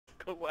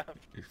left.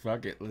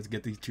 Fuck it. Let's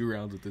get these 2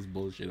 rounds with this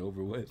bullshit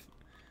over with.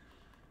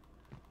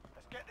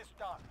 Let's get this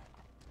done.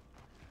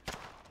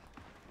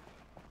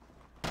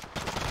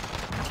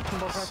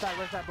 Both right side,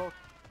 right side, both.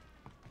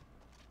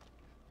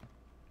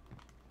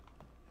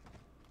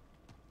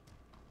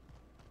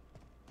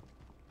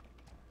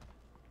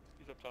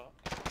 He's up top.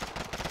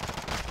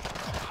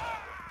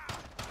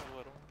 A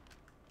little.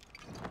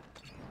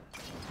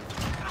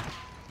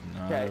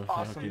 Okay,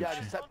 awesome. Yeah,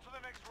 just set. On to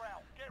the next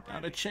round. Get ready.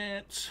 Not a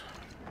chance.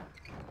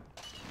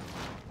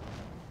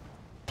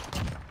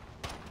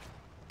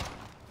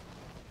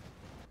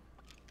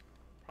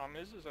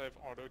 Problem is I have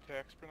auto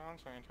text on,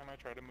 so anytime I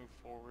try to move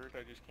forward,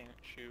 I just can't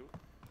shoot.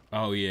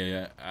 Oh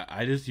yeah.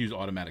 I just use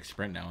automatic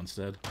sprint now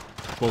instead.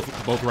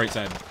 Both right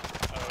side. Oh,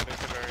 they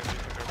could they're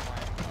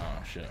playing.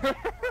 Oh shit.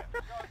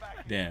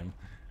 Damn.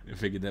 I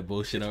figured that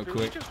bullshit out It's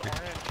really quick. just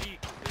RNG.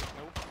 There's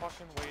no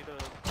fucking way to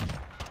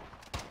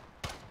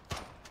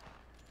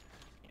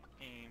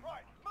aim.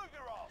 Right, move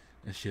your ass.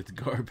 That shit's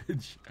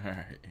garbage.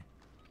 Alright.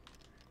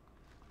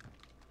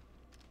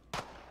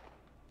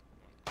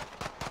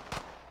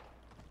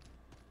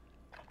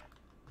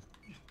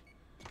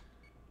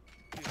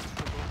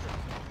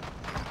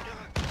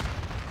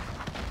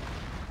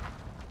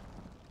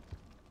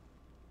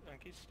 I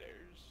think he's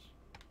stairs.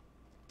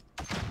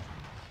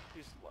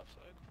 He's left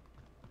side.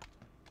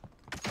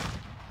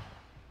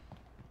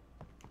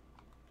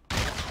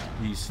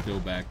 He's still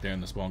back there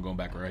in the spawn going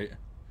back right.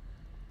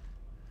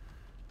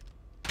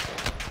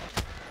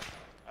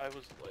 I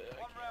was lit.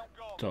 One round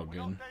gone. It's all We're good.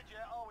 not dead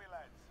yet, are we,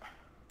 lads?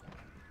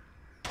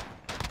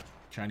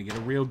 Trying to get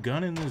a real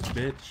gun in this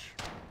bitch.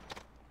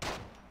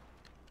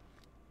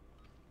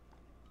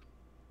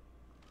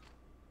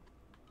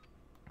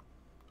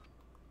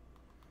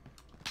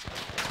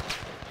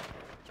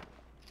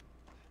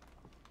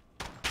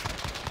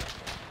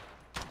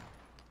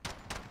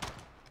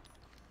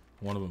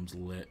 One of them's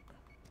lit.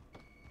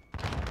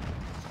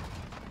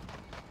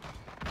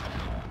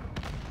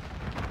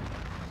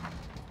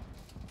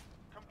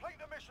 Complete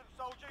the mission,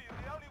 soldier. You're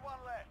the only one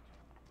left.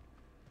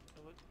 I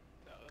lit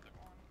the other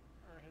one.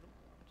 Or I hit him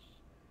once.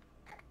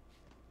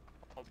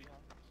 I'll be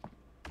honest.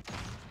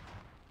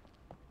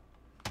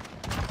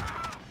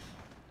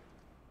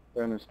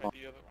 They're in their spawn.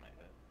 The other one I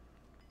hit.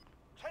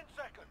 10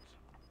 seconds.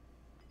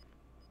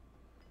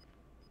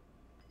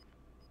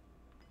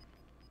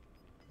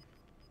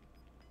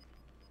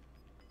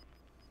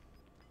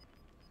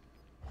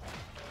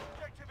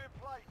 Objective in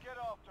play. Get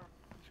after him.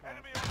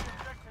 Enemy on the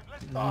objective.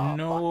 Let's go.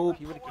 Nope.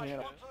 He would've On came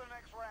to up. the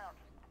next round.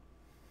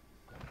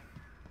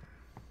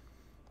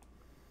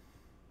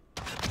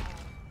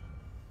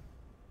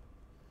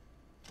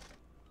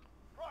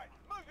 Right,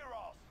 move your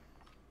ass.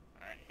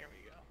 Alright, here we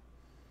go.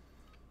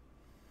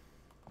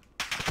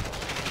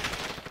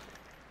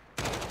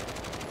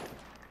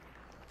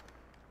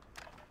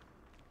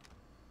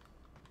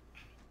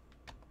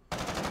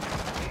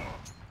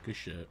 Good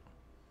shit.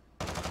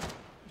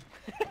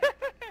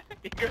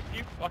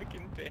 You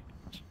fucking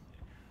bitch.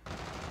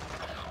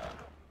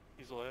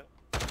 He's lit.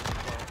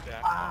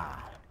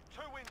 Ah!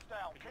 2 wins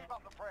down. Keep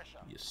up the pressure.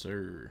 Yes,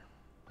 sir.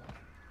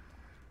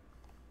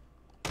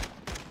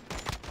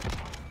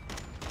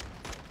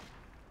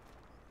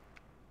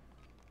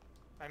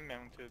 I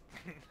mounted.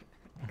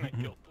 And I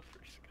killed the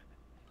first guy.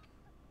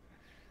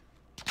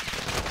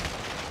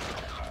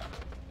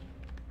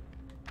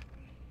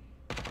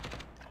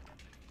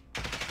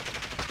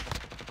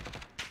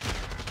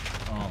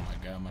 Oh my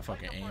god, my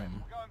fucking Take a breath.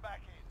 aim. We're going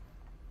back in.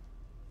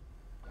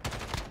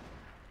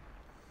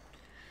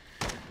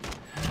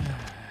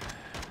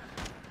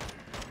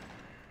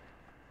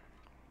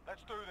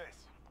 Let's do this.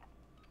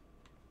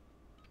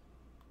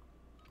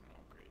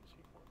 Oh, great.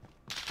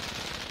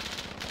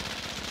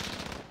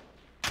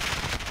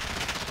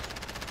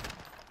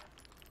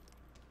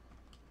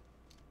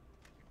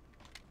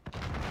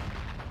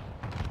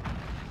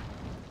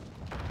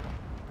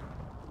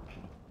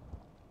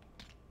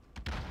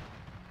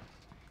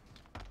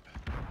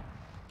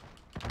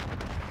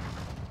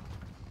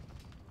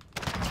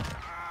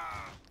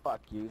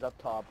 Fuck you, he's up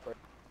top. But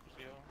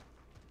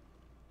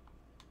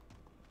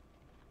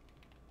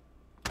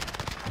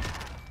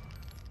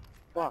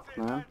fuck, That's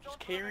it, man. Just On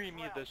to the carry next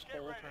me round. this Get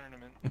whole ready.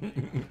 tournament. I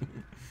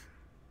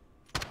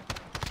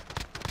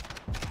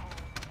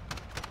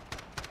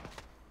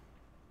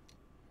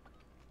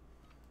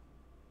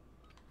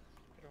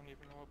don't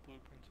even know what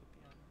blueprints at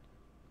the end.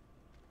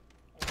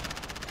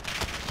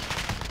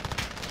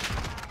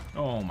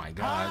 Oh my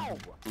god.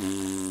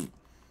 Beam.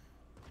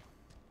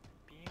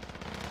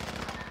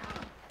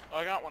 Oh,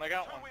 I got one. 2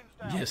 wins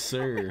down. Yes, Keep up the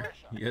sir.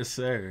 pressure. Yes,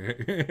 sir.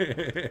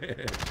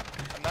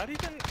 I'm not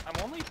even.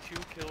 I'm only 2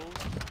 kills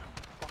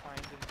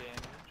behind in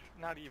damage.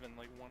 Not even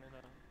like 1 and a.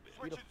 You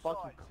Switch get a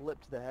fucking sides.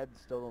 clip to the head and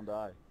still don't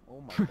die.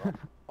 Oh my god.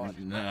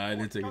 Nah, I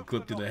didn't take a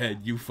clip to the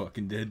head. You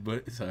fucking did,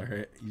 but it's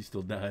alright. You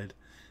still died.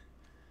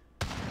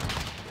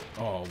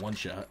 Oh, 1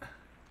 shot.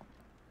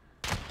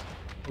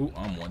 Ooh,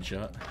 I'm 1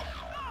 shot.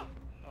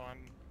 Oh, I'm.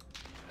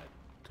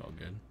 It's all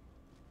good.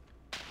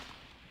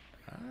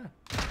 Ah.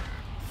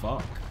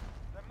 Fuck.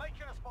 They're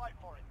making us fight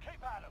for it.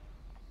 Keep at them.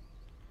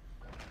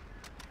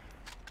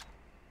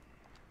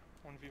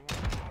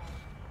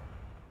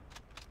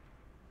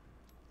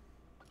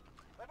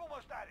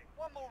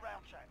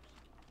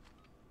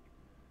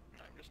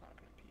 just not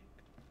gonna peek.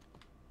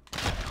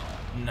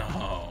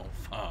 No,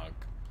 fuck.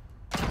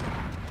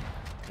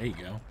 There you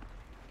go.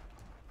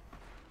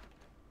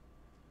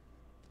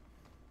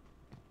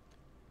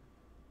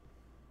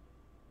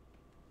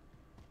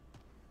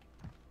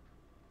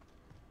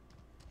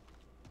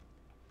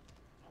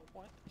 Oh,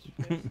 what? Shit.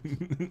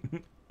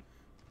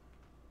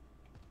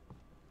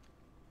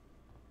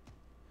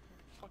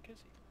 Fuck is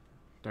he?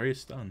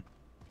 Darius stun.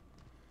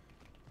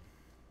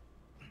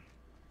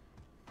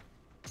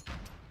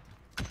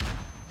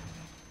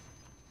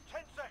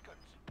 10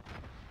 seconds.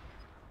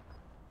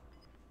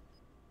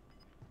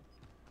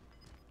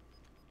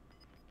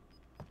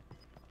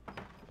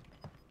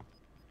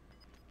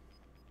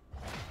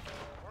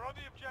 We're on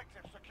the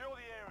objective. Secure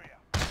the area.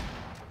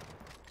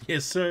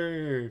 Yes,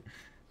 sir.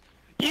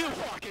 You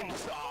fucking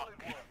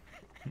suck!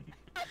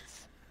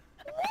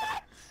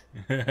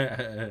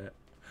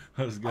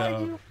 Let's go.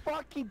 Are you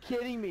fucking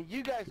kidding me?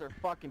 You guys are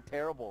fucking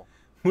terrible.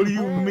 What do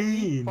you Holy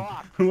mean?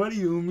 fuck. What do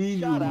you mean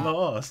Shut you up.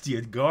 lost?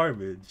 You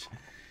garbage.